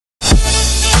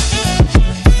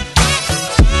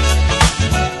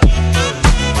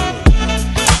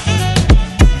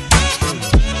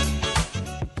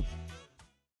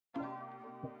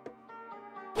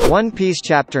One Piece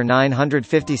Chapter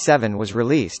 957 was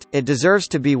released. It deserves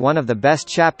to be one of the best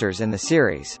chapters in the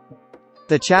series.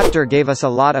 The chapter gave us a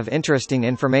lot of interesting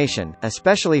information,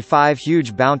 especially 5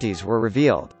 huge bounties were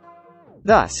revealed.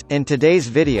 Thus, in today's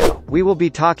video, we will be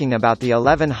talking about the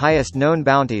 11 highest known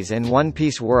bounties in One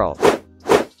Piece world.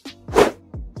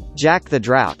 Jack the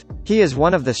Drought. He is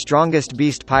one of the strongest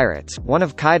beast pirates, one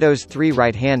of Kaido's 3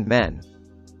 right-hand men.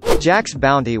 Jack's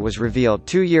bounty was revealed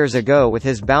 2 years ago with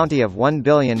his bounty of 1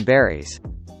 billion berries.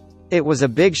 It was a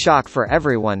big shock for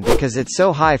everyone because it's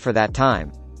so high for that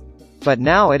time. But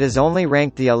now it is only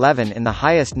ranked the 11 in the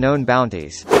highest known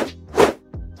bounties.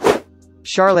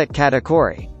 Charlotte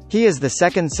Katakuri. He is the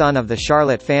second son of the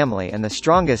Charlotte family and the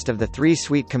strongest of the 3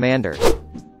 Sweet Commanders.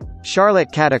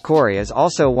 Charlotte Katakuri is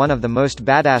also one of the most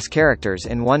badass characters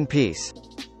in One Piece.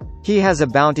 He has a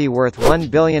bounty worth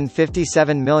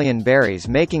 1,057,000,000 berries,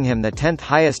 making him the 10th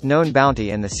highest known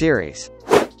bounty in the series.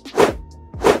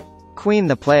 Queen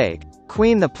the Plague.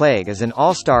 Queen the Plague is an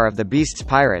all-star of the Beast's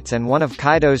pirates and one of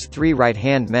Kaido's 3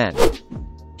 right-hand men.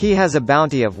 He has a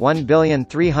bounty of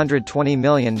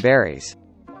 1,320,000,000 berries.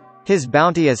 His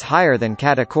bounty is higher than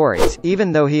Katakuri's,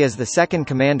 even though he is the second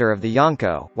commander of the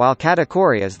Yonko, while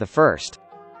Katakuri is the first.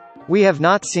 We have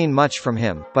not seen much from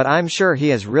him, but I'm sure he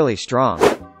is really strong.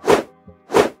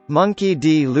 Monkey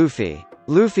D. Luffy.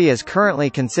 Luffy is currently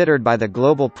considered by the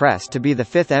global press to be the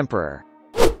 5th emperor.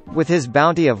 With his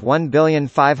bounty of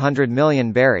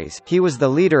 1,500,000,000 berries, he was the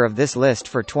leader of this list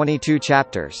for 22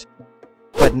 chapters.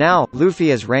 But now,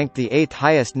 Luffy is ranked the 8th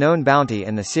highest known bounty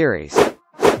in the series.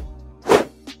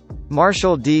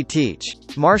 Marshall D. Teach.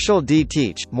 Marshall D.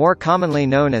 Teach, more commonly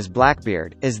known as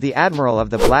Blackbeard, is the admiral of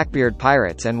the Blackbeard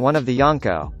Pirates and one of the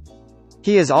Yonko.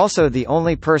 He is also the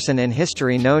only person in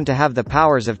history known to have the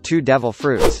powers of 2 devil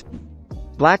fruits.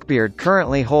 Blackbeard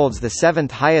currently holds the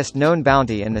 7th highest known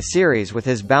bounty in the series with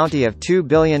his bounty of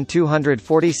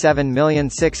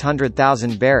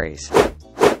 2,247,600,000 berries.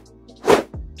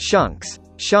 Shanks.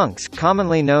 Shanks,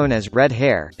 commonly known as Red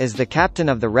Hair, is the captain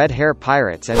of the Red Hair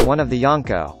Pirates and one of the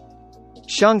Yonko.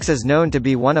 Shanks is known to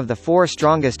be one of the 4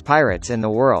 strongest pirates in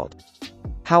the world.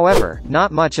 However,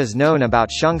 not much is known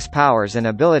about Shanks' powers and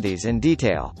abilities in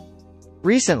detail.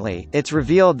 Recently, it's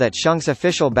revealed that Shanks'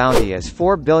 official bounty is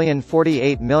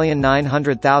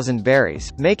 4,048,900,000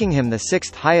 berries, making him the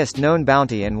 6th highest known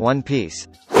bounty in One Piece.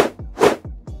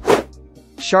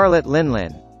 Charlotte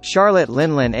Linlin. Charlotte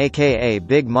Linlin aka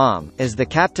Big Mom, is the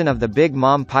captain of the Big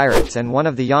Mom Pirates and one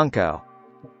of the Yonko.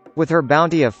 With her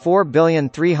bounty of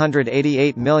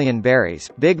 4,388,000,000 berries,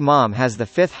 Big Mom has the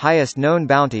 5th highest known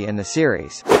bounty in the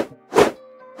series.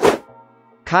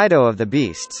 Kaido of the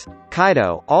Beasts.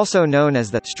 Kaido, also known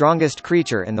as the strongest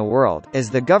creature in the world, is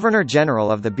the Governor-General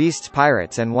of the Beasts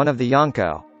Pirates and one of the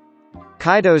Yonko.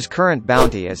 Kaido's current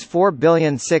bounty is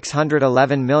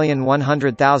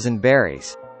 4,611,100,000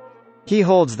 berries. He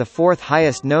holds the 4th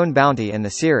highest known bounty in the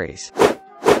series.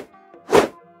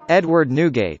 Edward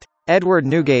Newgate. Edward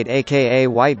Newgate aka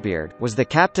Whitebeard, was the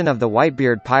captain of the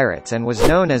Whitebeard Pirates and was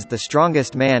known as the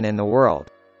strongest man in the world.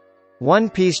 One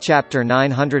Piece Chapter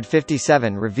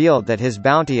 957 revealed that his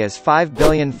bounty is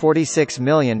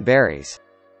 5,046,000,000 berries.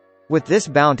 With this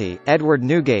bounty, Edward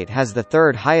Newgate has the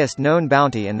 3rd highest known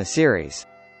bounty in the series.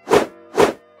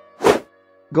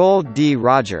 Gold D.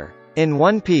 Roger. In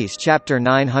One Piece Chapter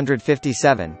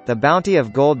 957, the bounty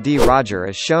of Gold D. Roger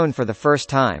is shown for the first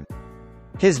time.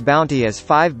 His bounty is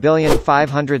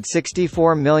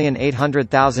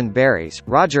 5,564,800,000 berries.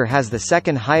 Roger has the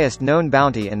 2nd highest known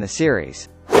bounty in the series.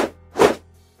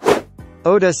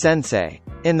 Oda Sensei.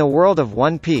 In the world of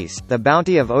One Piece, the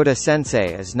bounty of Oda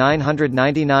Sensei is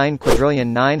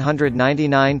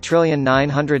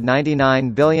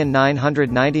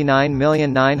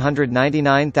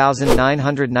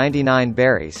 999,999,999,999,999,999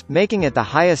 berries, making it the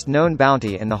highest known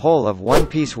bounty in the whole of One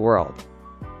Piece world.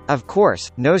 Of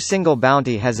course, no single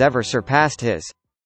bounty has ever surpassed his.